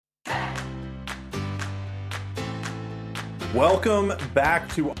Welcome back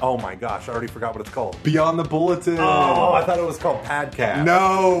to, oh my gosh, I already forgot what it's called. Beyond the Bulletin. Oh, I thought it was called Podcast.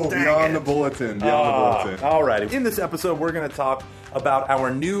 No, Dang Beyond it. the Bulletin. Beyond the Bulletin. Alrighty. In this episode, we're going to talk about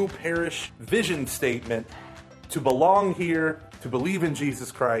our new parish vision statement: to belong here, to believe in Jesus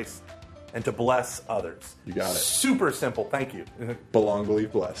Christ, and to bless others. You got it. Super simple. Thank you. Belong,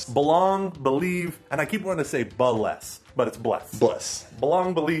 believe, blessed. Belong, believe, and I keep wanting to say bless, but it's bless. Bless.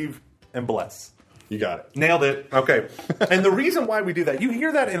 Belong, believe, and bless. You got it. Nailed it. Okay. And the reason why we do that, you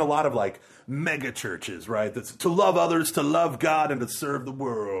hear that in a lot of like mega churches, right? That's to love others, to love God, and to serve the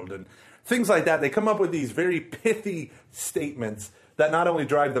world, and things like that. They come up with these very pithy statements that not only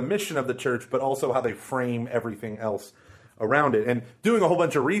drive the mission of the church, but also how they frame everything else around it. And doing a whole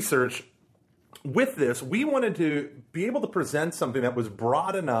bunch of research with this, we wanted to be able to present something that was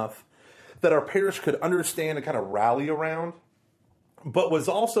broad enough that our parish could understand and kind of rally around, but was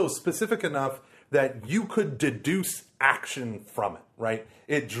also specific enough that you could deduce action from it, right?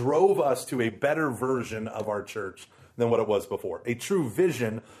 It drove us to a better version of our church than what it was before. A true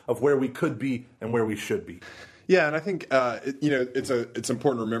vision of where we could be and where we should be. Yeah, and I think it's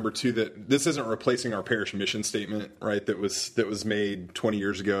important to remember too that this isn't replacing our parish mission statement, right? That was made 20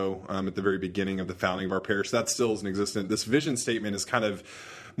 years ago at the very beginning of the founding of our parish. That still isn't existent. This vision statement is kind of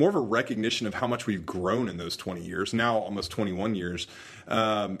more of a recognition of how much we've grown in those 20 years, now almost 21 years,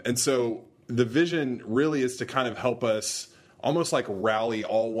 and so the vision really is to kind of help us almost like rally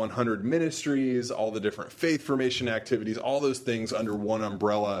all 100 ministries, all the different faith formation activities, all those things under one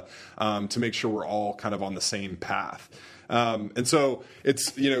umbrella to make sure we're all kind of on the same path. And so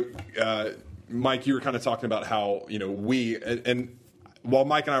it's, Mike, you were kind of talking about how, and while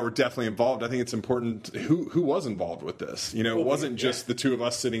Mike and I were definitely involved, I think it's important who was involved with this. It wasn't just the two of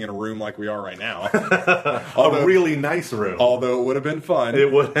us sitting in a room like we are right now. A really nice room. Although it would have been fun.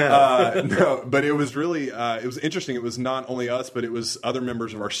 It would have. No, but it was really, it was interesting. It was not only us, but it was other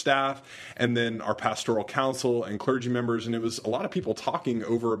members of our staff and then our pastoral council and clergy members. And it was a lot of people talking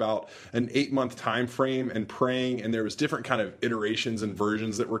over about an 8-month time frame and praying. And there was different kind of iterations and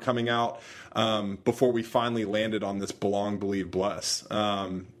versions that were coming out before we finally landed on this belong, believe, bless.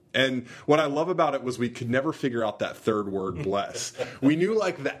 And what I love about it was we could never figure out that third word, bless. We knew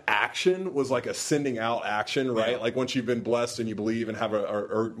like the action was like a sending out action, right? Yeah. Like once you've been blessed and you believe and have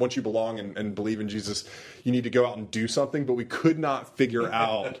or once you belong and believe in Jesus, you need to go out and do something. But we could not figure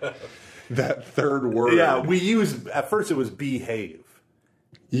out that third word. Yeah, at first it was behave.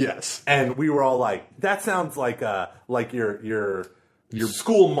 Yes. And we were all like, that sounds like your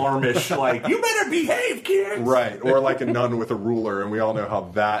school marmish, like, you better behave, kids. Right. Or like a nun with a ruler, and we all know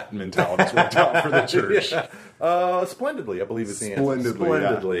how that mentality's worked out for the church. Yeah. Splendidly, I believe is the answer.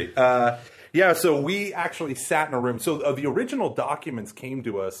 Splendidly. Yeah, so we actually sat in a room. So the original documents came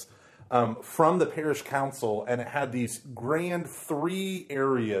to us from the parish council, and it had these grand 3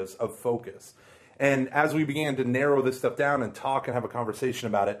 areas of focus. And as we began to narrow this stuff down and talk and have a conversation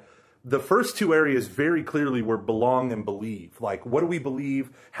about it, the first 2 areas very clearly were belong and believe. Like, what do we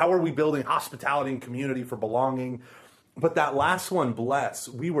believe? How are we building hospitality and community for belonging? But that last one, bless,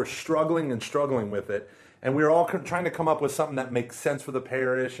 we were struggling with it. And we were all trying to come up with something that makes sense for the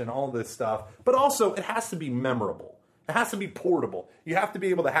parish and all this stuff. But also, it has to be memorable. It has to be portable. You have to be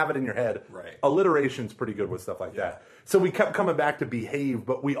able to have it in your head. Right. Alliteration's pretty good with stuff like that. So we kept coming back to behave,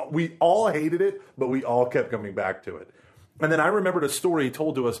 but we all hated it, but we all kept coming back to it. And then I remembered a story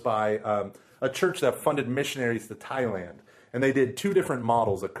told to us by a church that funded missionaries to Thailand. And they did 2 different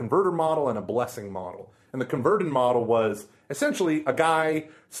models, a converter model and a blessing model. And the converted model was essentially a guy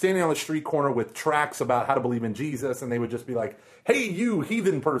standing on the street corner with tracts about how to believe in Jesus. And they would just be like, hey, you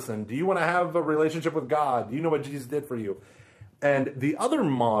heathen person, do you want to have a relationship with God? Do you know what Jesus did for you? And the other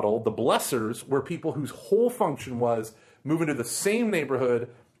model, the blessers, were people whose whole function was move into the same neighborhood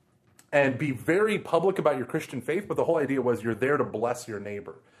and be very public about your Christian faith, but the whole idea was you're there to bless your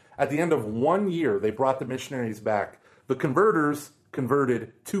neighbor. At the end of 1 year, they brought the missionaries back. The converters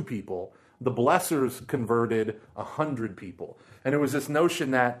converted 2 people. The blessers converted 100 people. And it was this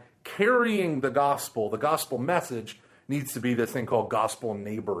notion that carrying the gospel message needs to be this thing called gospel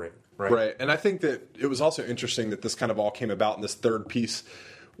neighboring. Right. And I think that it was also interesting that this kind of all came about in this third piece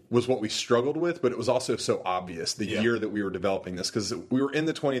was what we struggled with, but it was also so obvious the year that we were developing this, because we were in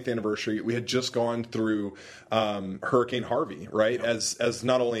the 20th anniversary. We had just gone through Hurricane Harvey, right? As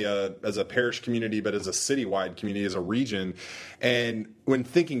not only as a parish community, but as a citywide community, as a region. And when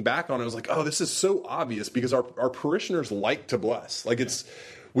thinking back on it, I was like, oh, this is so obvious because our parishioners like to bless. Like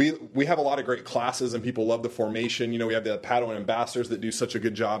we have a lot of great classes and people love the formation. You know, we have the Padawan ambassadors that do such a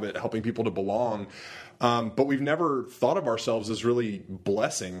good job at helping people to belong. But we've never thought of ourselves as really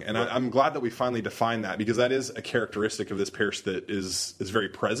blessing. And I'm glad that we finally defined that, because that is a characteristic of this parish that is very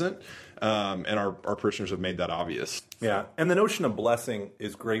present. And our parishioners have made that obvious. Yeah. And the notion of blessing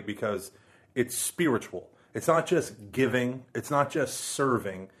is great because it's spiritual. It's not just giving. It's not just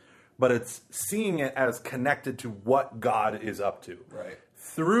serving, but it's seeing it as connected to what God is up to. Right.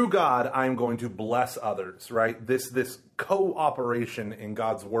 Through God, I'm going to bless others, right? This cooperation in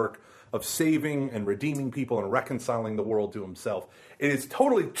God's work of saving and redeeming people and reconciling the world to himself. It is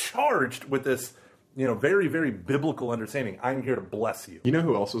totally charged with this, very, very biblical understanding. I'm here to bless you. You know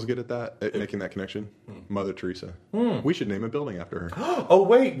who else was good at that, at making that connection? Mother Teresa. We should name a building after her. Oh,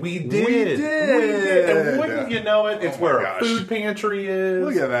 wait, we did. And wouldn't you know it? It's where a food pantry is.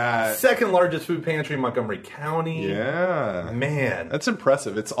 Look at that. Second largest food pantry in Montgomery County. Yeah. Man. That's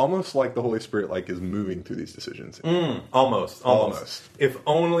impressive. It's almost like the Holy Spirit is moving through these decisions. Almost. If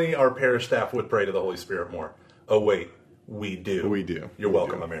only our parish staff would pray to the Holy Spirit more. Oh, wait. We do. We do. You're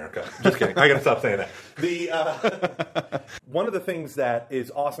welcome, America. Just kidding. I got to stop saying that. One of the things that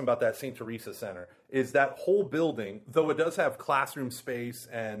is awesome about that St. Teresa Center is that whole building, though it does have classroom space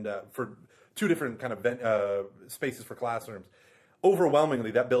and for two different kind of spaces for classrooms,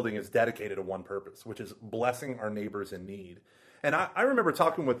 overwhelmingly that building is dedicated to one purpose, which is blessing our neighbors in need. And I remember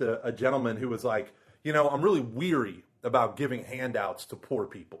talking with a gentleman who was like, I'm really weary about giving handouts to poor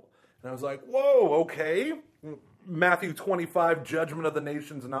people. And I was like, whoa, okay. Matthew 25, judgment of the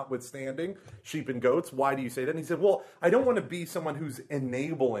nations notwithstanding, sheep and goats. Why do you say that? And he said, well, I don't want to be someone who's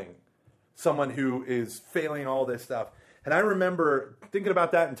enabling someone who is failing all this stuff. And I remember thinking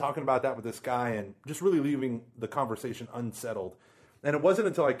about that and talking about that with this guy and just really leaving the conversation unsettled. And it wasn't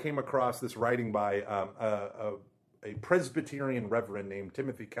until I came across this writing by a Presbyterian reverend named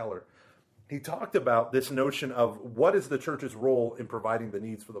Timothy Keller. He talked about this notion of what is the church's role in providing the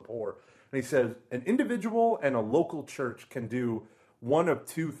needs for the poor. And he says an individual and a local church can do one of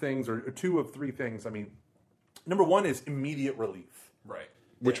two things or two of three things. I mean, number one is immediate relief. Right.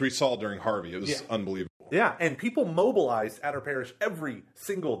 Which we saw during Harvey. It was unbelievable. Yeah, and people mobilized at our parish every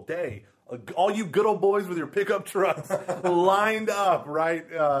single day. All you good old boys with your pickup trucks lined up, right,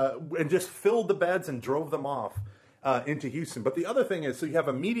 and just filled the beds and drove them off into Houston. But the other thing is, so you have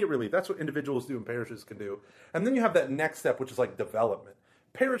immediate relief. That's what individuals do and parishes can do. And then you have that next step, which is like development.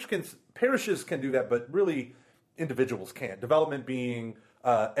 Parishes can do that, but really individuals can't. Development being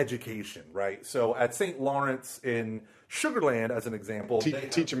education, right? So at St. Lawrence in Sugar Land, as an example.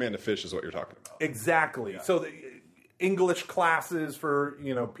 Teach a man to fish is what you're talking about. Exactly. Yeah. So the English classes for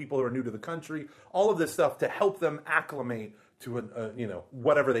people who are new to the country, all of this stuff to help them acclimate to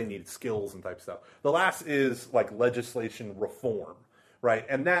whatever they need, skills and type stuff. The last is like legislation reform, right?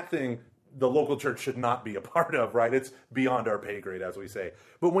 And that thing the local church should not be a part of, right? It's beyond our pay grade, as we say.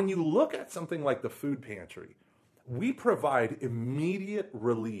 But when you look at something like the food pantry, we provide immediate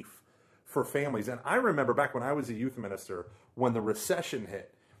relief for families. And I remember back when I was a youth minister, when the recession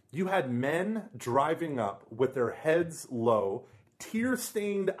hit, you had men driving up with their heads low,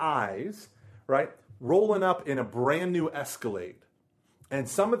 tear-stained eyes, right, rolling up in a brand new Escalade. And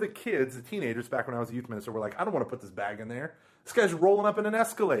some of the kids, the teenagers, back when I was a youth minister, were like, I don't want to put this bag in there. This guy's rolling up in an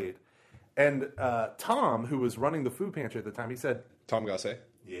Escalade. And Tom, who was running the food pantry at the time, he said... Tom Gasse?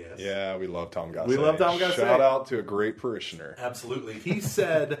 Yes. Yeah, we love Tom Gasse. We love Tom Gasse. Shout out to a great parishioner. Absolutely. He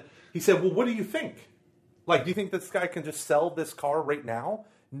said, well, what do you think? Like, do you think this guy can just sell this car right now?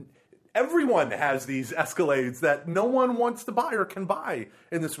 Everyone has these Escalades that no one wants to buy or can buy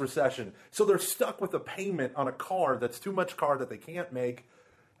in this recession. So they're stuck with a payment on a car that's too much car that they can't make,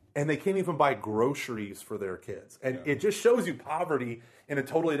 and they can't even buy groceries for their kids. And it just shows you poverty in a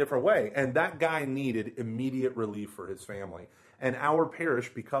totally different way. And that guy needed immediate relief for his family. And our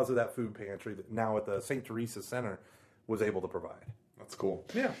parish, because of that food pantry, now at the St. Teresa Center, was able to provide. That's cool.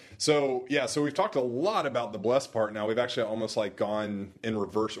 Yeah. So we've talked a lot about the blessed part. Now we've actually almost gone in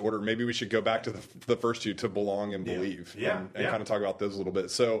reverse order. Maybe we should go back to the first two, to belong and believe, and kind of talk about those a little bit.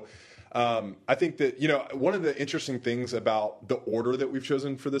 So I think that, one of the interesting things about the order that we've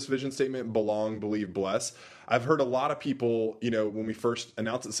chosen for this vision statement, belong, believe, bless, I've heard a lot of people, when we first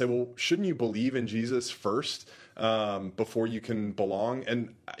announced it, say, well, shouldn't you believe in Jesus first before you can belong?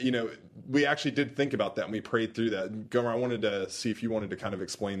 And, we actually did think about that and we prayed through that. Gomer, I wanted to see if you wanted to kind of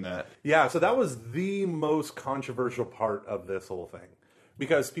explain that. Yeah, so that was the most controversial part of this whole thing.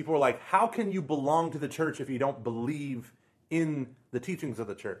 Because people were like, how can you belong to the church if you don't believe in the teachings of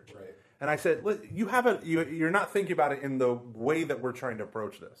the church? Right. And I said, you're not thinking about it in the way that we're trying to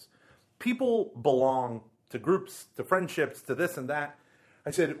approach this. People belong to groups, to friendships, to this and that.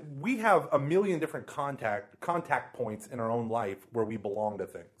 I said, we have a million different contact points in our own life where we belong to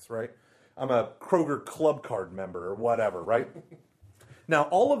things, right? I'm a Kroger Club Card member or whatever, right? Now,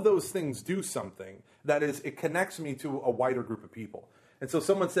 all of those things do something. That is, it connects me to a wider group of people. And so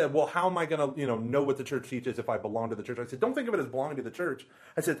someone said, well, how am I going to, know what the church teaches if I belong to the church? I said, don't think of it as belonging to the church.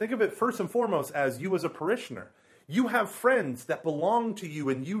 I said, think of it first and foremost as you as a parishioner. You have friends that belong to you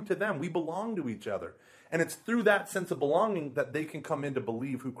and you to them. We belong to each other. And it's through that sense of belonging that they can come in to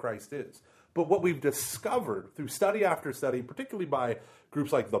believe who Christ is. But what we've discovered through study after study, particularly by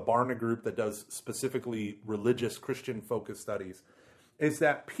groups like the Barna Group that does specifically religious Christian-focused studies, is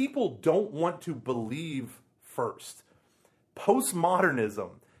that people don't want to believe first. Postmodernism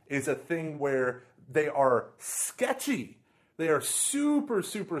is a thing where they are sketchy. They are super,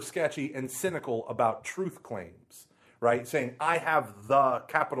 super sketchy and cynical about truth claims, right? Saying, I have the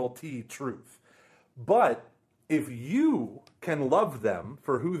capital T truth. But if you can love them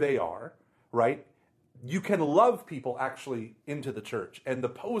for who they are, right, you can love people actually into the church. And the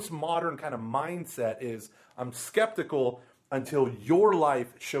postmodern kind of mindset is, I'm skeptical until your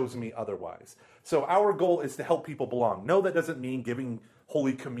life shows me otherwise. So our goal is to help people belong. No, that doesn't mean giving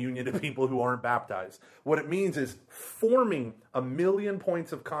Holy Communion to people who aren't baptized. What it means is forming a million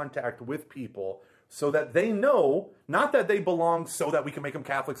points of contact with people so that they know, not that they belong so that we can make them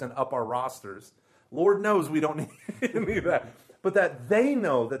Catholics and up our rosters. Lord knows we don't need that. But that they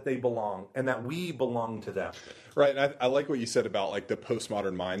know that they belong and that we belong to them. Right. And I like what you said about like the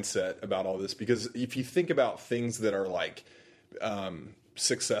postmodern mindset about all this, because if you think about things that are like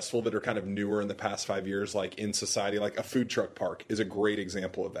successful, that are kind of newer in the past 5 years, like in society, like a food truck park is a great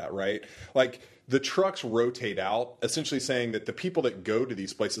example of that, right? Like the trucks rotate out, essentially saying that the people that go to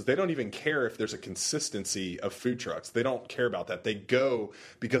these places, they don't even care if there's a consistency of food trucks. They don't care about that. They go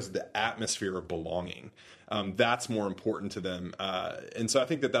because of the atmosphere of belonging. That's more important to them. And so I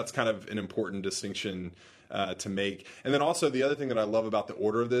think that that's kind of an important distinction to make. And then also the other thing that I love about the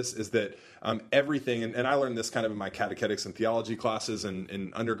order of this is that everything, and I learned this kind of in my catechetics and theology classes and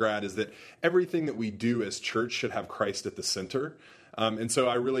in undergrad, is that everything that we do as church should have Christ at the center. And so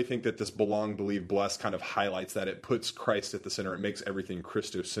I really think that this belong, believe, bless kind of highlights that. It puts Christ at the center. It makes everything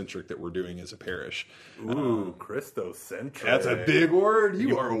Christocentric that we're doing as a parish. Ooh, Christocentric. That's a big word.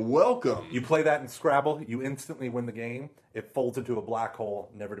 You are welcome. You play that in Scrabble, you instantly win the game. It folds into a black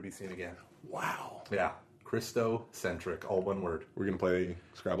hole, never to be seen again. Wow. Yeah. Christocentric, all one word. We're going to play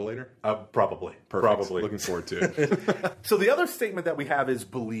Scrabble later? Probably. Perfect. Probably. Looking forward to it. So the other statement that we have is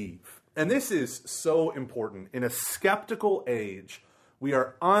believe. And this is so important. In a skeptical age, we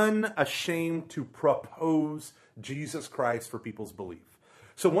are unashamed to propose Jesus Christ for people's belief.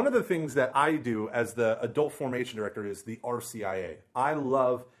 So one of the things that I do as the adult formation director is the RCIA. I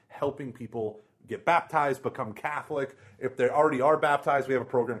love helping people get baptized, become Catholic. If they already are baptized, we have a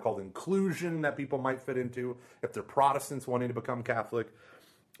program called Inclusion that people might fit into. If they're Protestants wanting to become Catholic.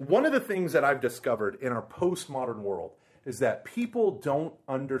 One of the things that I've discovered in our postmodern world is that people don't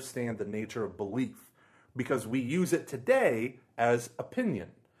understand the nature of belief because we use it today as opinion,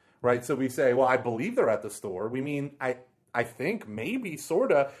 right? So we say, well, I believe they're at the store. We mean, I think, maybe,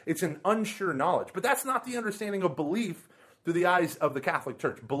 sort of. It's an unsure knowledge. But that's not the understanding of belief through the eyes of the Catholic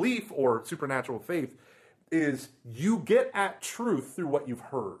Church. Belief, or supernatural faith, is you get at truth through what you've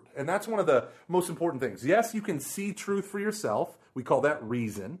heard. And that's one of the most important things. Yes, you can see truth for yourself. We call that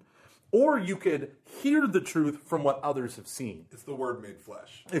reason. Or you could hear the truth from what others have seen. It's the Word made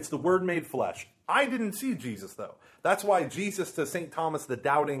flesh. It's the Word made flesh. I didn't see Jesus, though. That's why Jesus to St. Thomas, the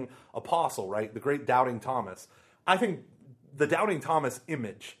doubting apostle, right? The great doubting Thomas. I think the doubting Thomas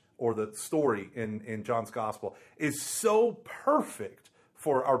image, or the story in John's gospel, is so perfect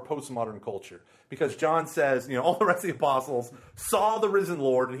for our postmodern culture. Because John says, all the rest of the apostles saw the risen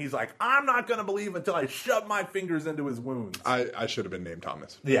Lord, and he's like, I'm not going to believe until I shove my fingers into his wounds. I should have been named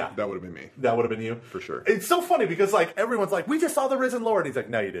Thomas. Yeah. That would have been me. That would have been you? For sure. It's so funny because, everyone's like, we just saw the risen Lord. And he's like,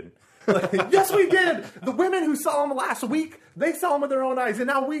 no, you didn't. Yes, we did. The women who saw him last week, they saw him with their own eyes, and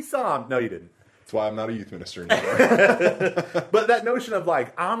now we saw him. No, you didn't. That's why I'm not a youth minister anymore. But that notion of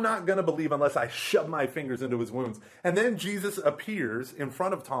I'm not going to believe unless I shove my fingers into his wounds. And then Jesus appears in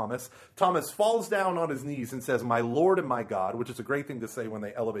front of Thomas. Thomas falls down on his knees and says, my Lord and my God, which is a great thing to say when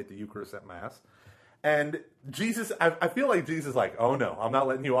they elevate the Eucharist at Mass. And Jesus, I feel like Jesus is like, oh no, I'm not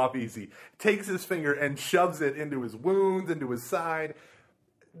letting you off easy. Takes his finger and shoves it into his wounds, into his side.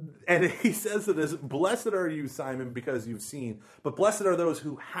 And he says to this, blessed are you, Simon, because you've seen, but blessed are those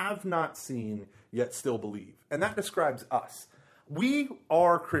who have not seen, yet still believe. And that describes us. We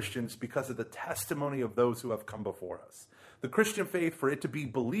are Christians because of the testimony of those who have come before us. The Christian faith, for it to be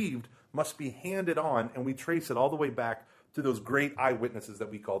believed, must be handed on, and we trace it all the way back to those great eyewitnesses that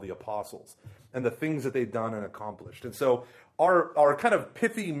we call the apostles and the things that they've done and accomplished. And so our kind of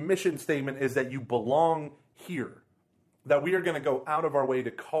pithy mission statement is that you belong here, that we are going to go out of our way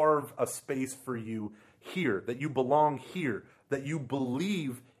to carve a space for you here, that you belong here, that you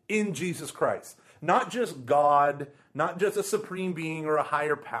believe in Jesus Christ. Not just God, not just a supreme being or a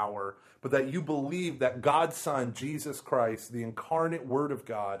higher power, but that you believe that God's Son, Jesus Christ, the incarnate Word of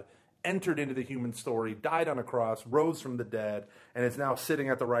God, entered into the human story, died on a cross, rose from the dead, and is now sitting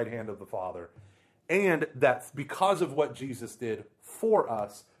at the right hand of the Father. And that because of what Jesus did for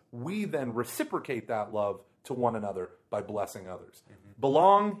us, we then reciprocate that love to one another by blessing others.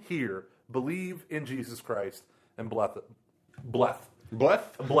 Belong here, believe in Jesus Christ, and bless.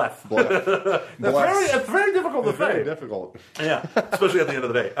 That's very difficult to say. Very difficult. Yeah, especially at the end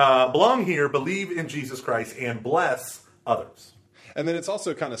of the day. Belong here, believe in Jesus Christ, and bless others. And then it's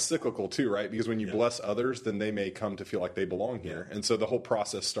also kind of cyclical too, right? Because when you bless others, then they may come to feel like they belong here. And so the whole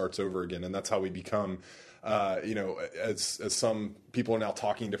process starts over again. And that's how we become, as some people are now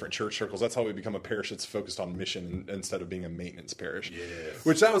talking in different church circles, that's how we become a parish that's focused on mission instead of being a maintenance parish. Yes.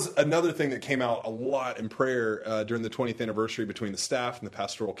 Which that was another thing that came out a lot in prayer during the 20th anniversary between the staff and the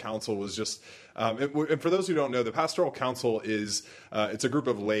pastoral council was just, and for those who don't know, the pastoral council is, it's a group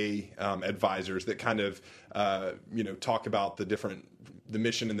of lay advisors that kind of, talk about the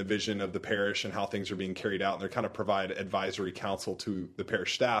mission and the vision of the parish and how things are being carried out. And they kind of provide advisory counsel to the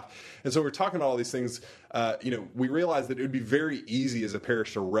parish staff. And so we're talking about all these things. We realized that it would be very easy as a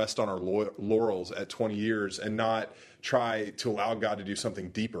parish to rest on our laurels at 20 years and not try to allow God to do something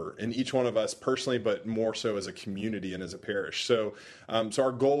deeper in each one of us personally, but more so as a community and as a parish. So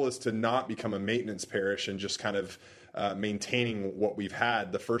our goal is to not become a maintenance parish and just kind of maintaining what we've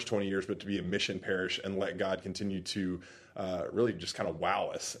had the first 20 years, but to be a mission parish and let God continue to really just kind of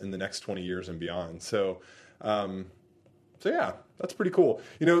wow us in the next 20 years and beyond. So yeah, that's pretty cool.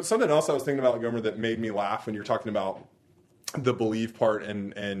 Something else I was thinking about, Gomer, that made me laugh when you're talking about the believe part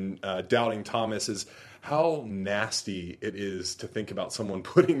and doubting Thomas is how nasty it is to think about someone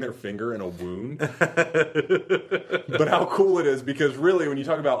putting their finger in a wound. But how cool it is, because really when you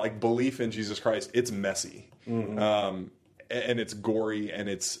talk about like belief in Jesus Christ, it's messy. Mm-hmm. And it's gory,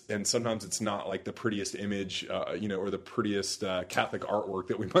 and sometimes it's not like the prettiest image, or the prettiest Catholic artwork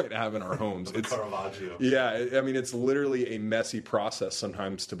that we might have in our homes. It's Caravaggio. Yeah, I mean, it's literally a messy process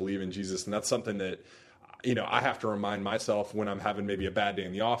sometimes to believe in Jesus, and that's something that I have to remind myself when I'm having maybe a bad day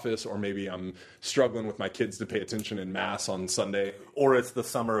in the office, or maybe I'm struggling with my kids to pay attention in Mass on Sunday. Or it's the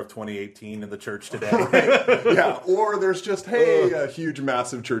summer of 2018 in the church today. Yeah, or there's just, a huge,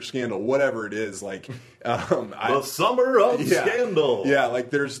 massive church scandal, whatever it is. Like the summer of scandal. Yeah, like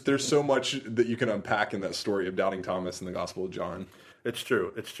there's so much that you can unpack in that story of doubting Thomas in the Gospel of John. It's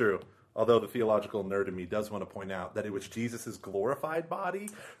true. Although the theological nerd in me does want to point out that it was Jesus' glorified body,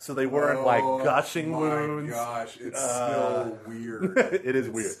 so they weren't gushing wounds. Oh my gosh, it's still weird. It is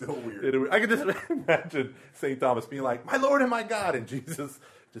weird. It's still weird. I can just imagine St. Thomas being like, "My Lord and my God," and Jesus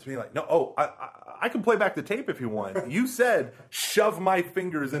just being like, "No, I can play back the tape if you want. You said shove my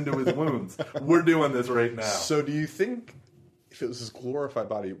fingers into his wounds. We're doing this right now." So do you think, if it was his glorified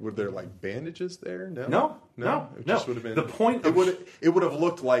body, were there like bandages there? No. It just would have been the point. It would have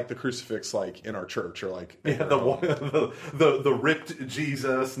looked like the crucifix, like in our church, or like the ripped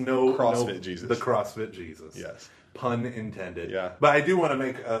Jesus, CrossFit Jesus, the CrossFit Jesus. Yes, pun intended. Yeah, but I do want to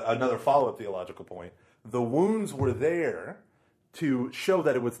make another follow-up theological point. The wounds were there to show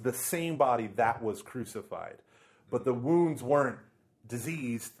that it was the same body that was crucified, but the wounds weren't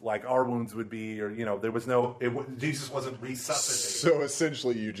diseased like our wounds would be, or there was Jesus wasn't resuscitated. So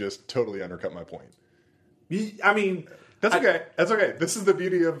essentially, you just totally undercut my point. I mean, that's okay. That's okay. This is the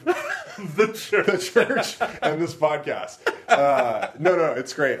beauty of the church and this podcast. No,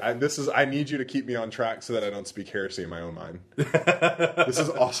 it's great. I need you to keep me on track so that I don't speak heresy in my own mind. This is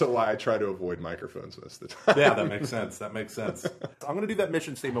also why I try to avoid microphones most of the time. Yeah, that makes sense. I'm going to do that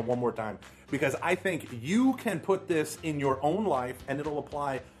mission statement one more time, because I think you can put this in your own life, and it'll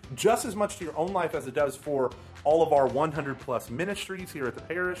apply just as much to your own life as it does for all of our 100 plus ministries here at the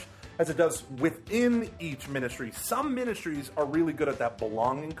parish, as it does within each ministry. Some ministries are really good at that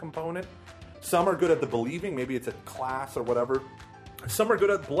belonging component. Some are good at the believing, maybe it's a class or whatever. Some are good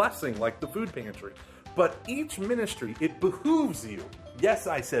at blessing, like the food pantry. But each ministry, it behooves you. Yes,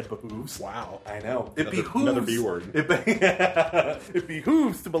 I said behooves. Wow. I know. Another B word. It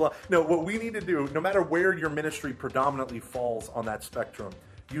behooves to belong. No, what we need to do, no matter where your ministry predominantly falls on that spectrum,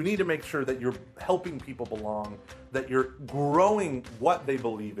 you need to make sure that you're helping people belong, that you're growing what they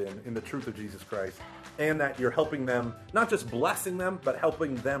believe in the truth of Jesus Christ, and that you're helping them, not just blessing them, but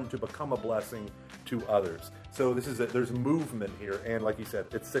helping them to become a blessing to others. So there's movement here, and like you said,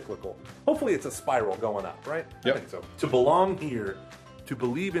 it's cyclical. Hopefully it's a spiral going up, right? Yep. I think so. To belong here, to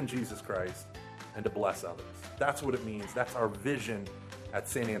believe in Jesus Christ, and to bless others. That's what it means. That's our vision at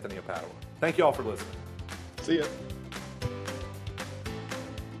St. Anthony of Padua. Thank you all for listening. See ya.